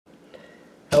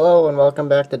Hello and welcome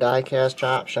back to Diecast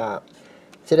Chop Shop.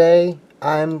 Today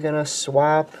I'm gonna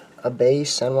swap a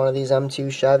base on one of these M2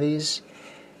 Chevys,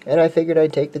 and I figured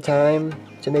I'd take the time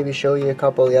to maybe show you a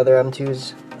couple of the other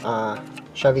M2's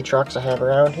Chevy trucks I have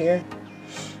around here.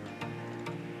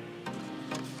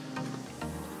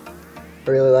 I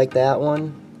really like that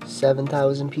one,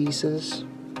 7,000 pieces.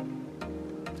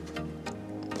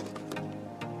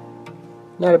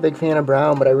 Not a big fan of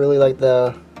brown, but I really like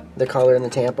the color and the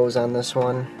tampos on this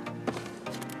one.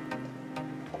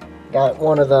 Got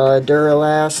one of the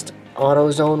Duralast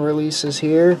AutoZone releases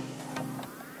here.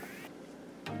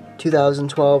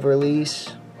 2012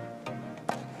 release.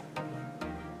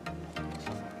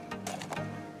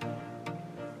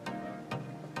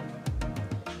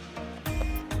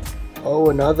 Oh,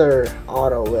 another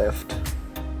auto lift.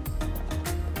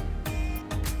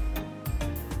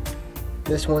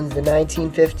 This one's the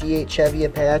 1958 Chevy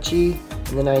Apache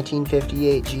and the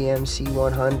 1958 GMC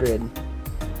 100.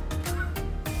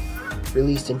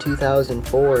 Released in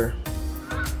 2004.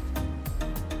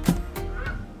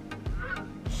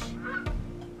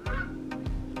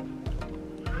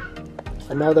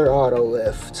 Another auto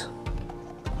lift.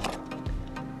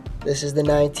 This is the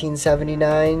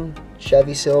 1979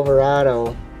 Chevy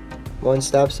Silverado. One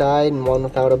step side and one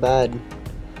without a bed.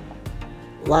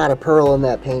 A lot of pearl in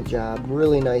that paint job.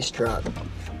 Really nice truck.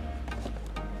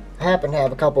 I happen to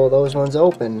have a couple of those ones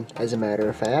open, as a matter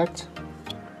of fact.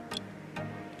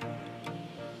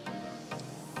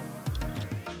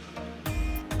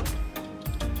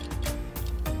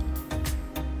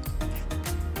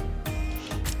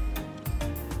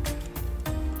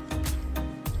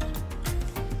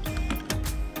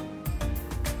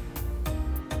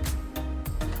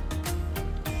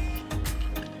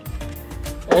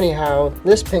 Anyhow,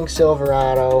 this pink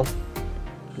Silverado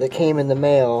that came in the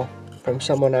mail from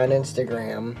someone on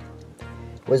Instagram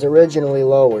was originally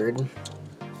lowered,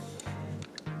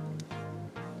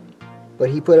 but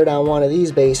he put it on one of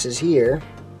these bases here,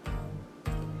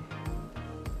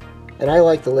 and I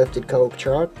like the lifted Coke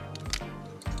truck,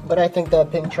 but I think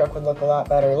that pink truck would look a lot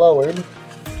better lowered.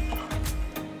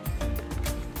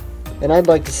 And I'd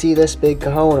like to see this big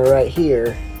Kahona right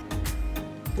here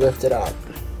lifted up.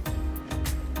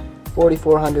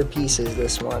 4,400 pieces,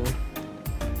 this one.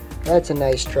 That's a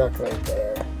nice truck right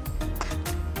there.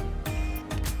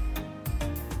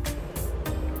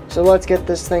 So let's get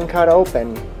this thing cut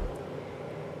open.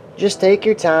 Just take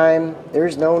your time.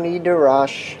 There's no need to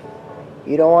rush.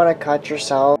 You don't want to cut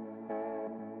yourself.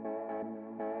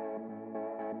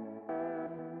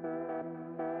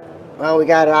 Well, we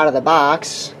got it out of the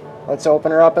box. Let's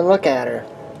open her up and look at her.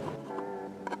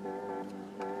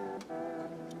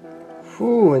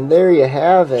 Ooh, and there you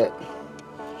have it.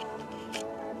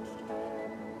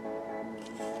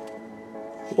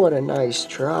 What a nice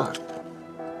truck.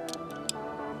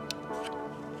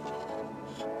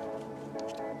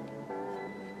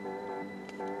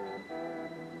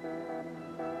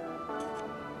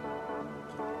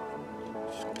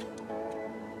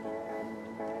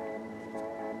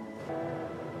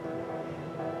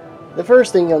 The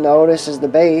first thing you'll notice is the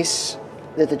base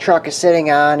that the truck is sitting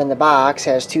on in the box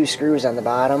has two screws on the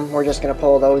bottom. We're just going to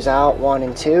pull those out, 1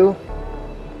 and 2.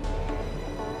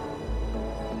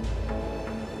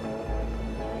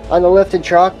 On the lifted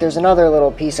truck, there's another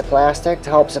little piece of plastic to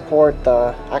help support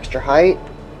the extra height.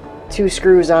 2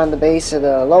 screws on the base of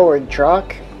the lowered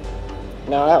truck.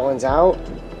 Now that one's out.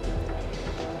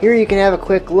 Here you can have a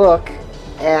quick look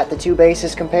at the two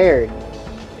bases compared.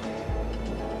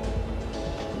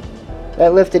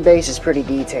 That lifted base is pretty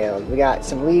detailed. We got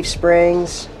some leaf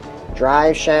springs,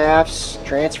 drive shafts,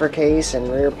 transfer case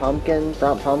and rear pumpkin,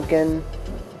 front pumpkin.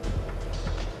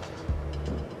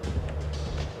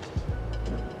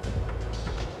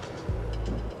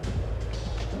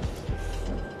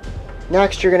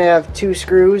 Next, you're going to have 2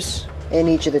 screws in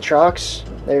each of the trucks.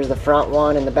 There's the front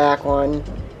one and the back one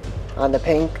on the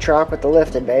pink truck with the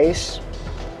lifted base.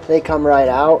 They come right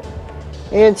out.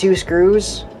 And 2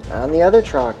 screws on the other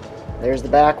truck. There's the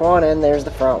back one and there's the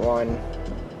front one.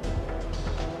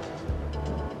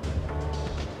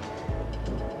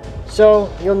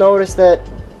 So you'll notice that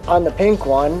on the pink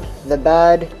one, the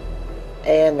bed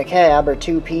and the cab are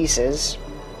 2 pieces.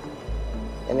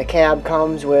 And the cab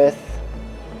comes with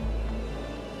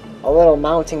a little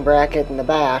mounting bracket in the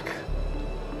back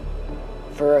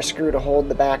for a screw to hold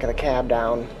the back of the cab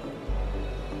down.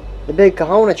 The big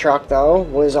Kahona truck, though,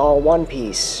 was all 1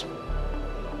 piece.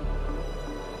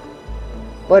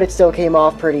 But it still came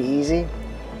off pretty easy.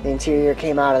 The interior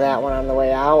came out of that one on the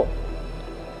way out.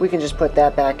 We can just put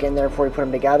that back in there before we put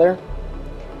them together.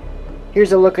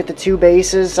 Here's a look at the 2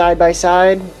 bases side by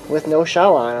side with no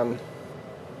shell on them.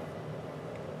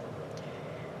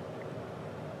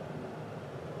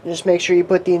 just make sure you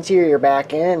put the interior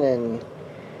back in, and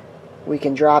we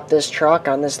can drop this truck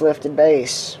on this lifted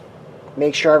base.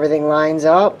 Make sure everything lines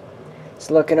up.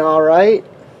 It's looking alright.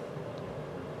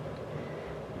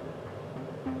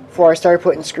 Before I start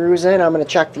putting screws in, I'm going to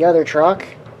check the other truck.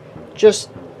 Just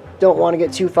don't want to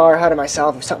get too far ahead of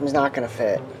myself if something's not going to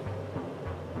fit.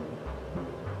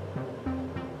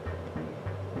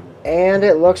 And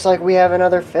it looks like we have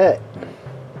another fit.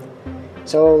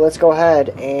 So let's go ahead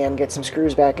and get some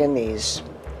screws back in these.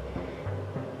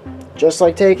 Just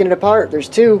like taking it apart, there's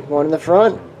two. One in the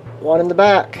front, one in the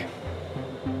back.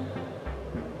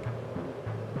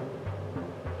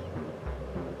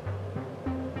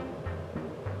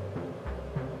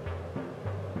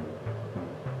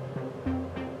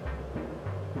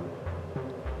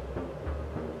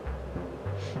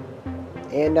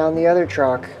 And on the other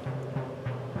truck,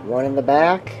 one in the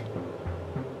back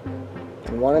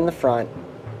and one in the front.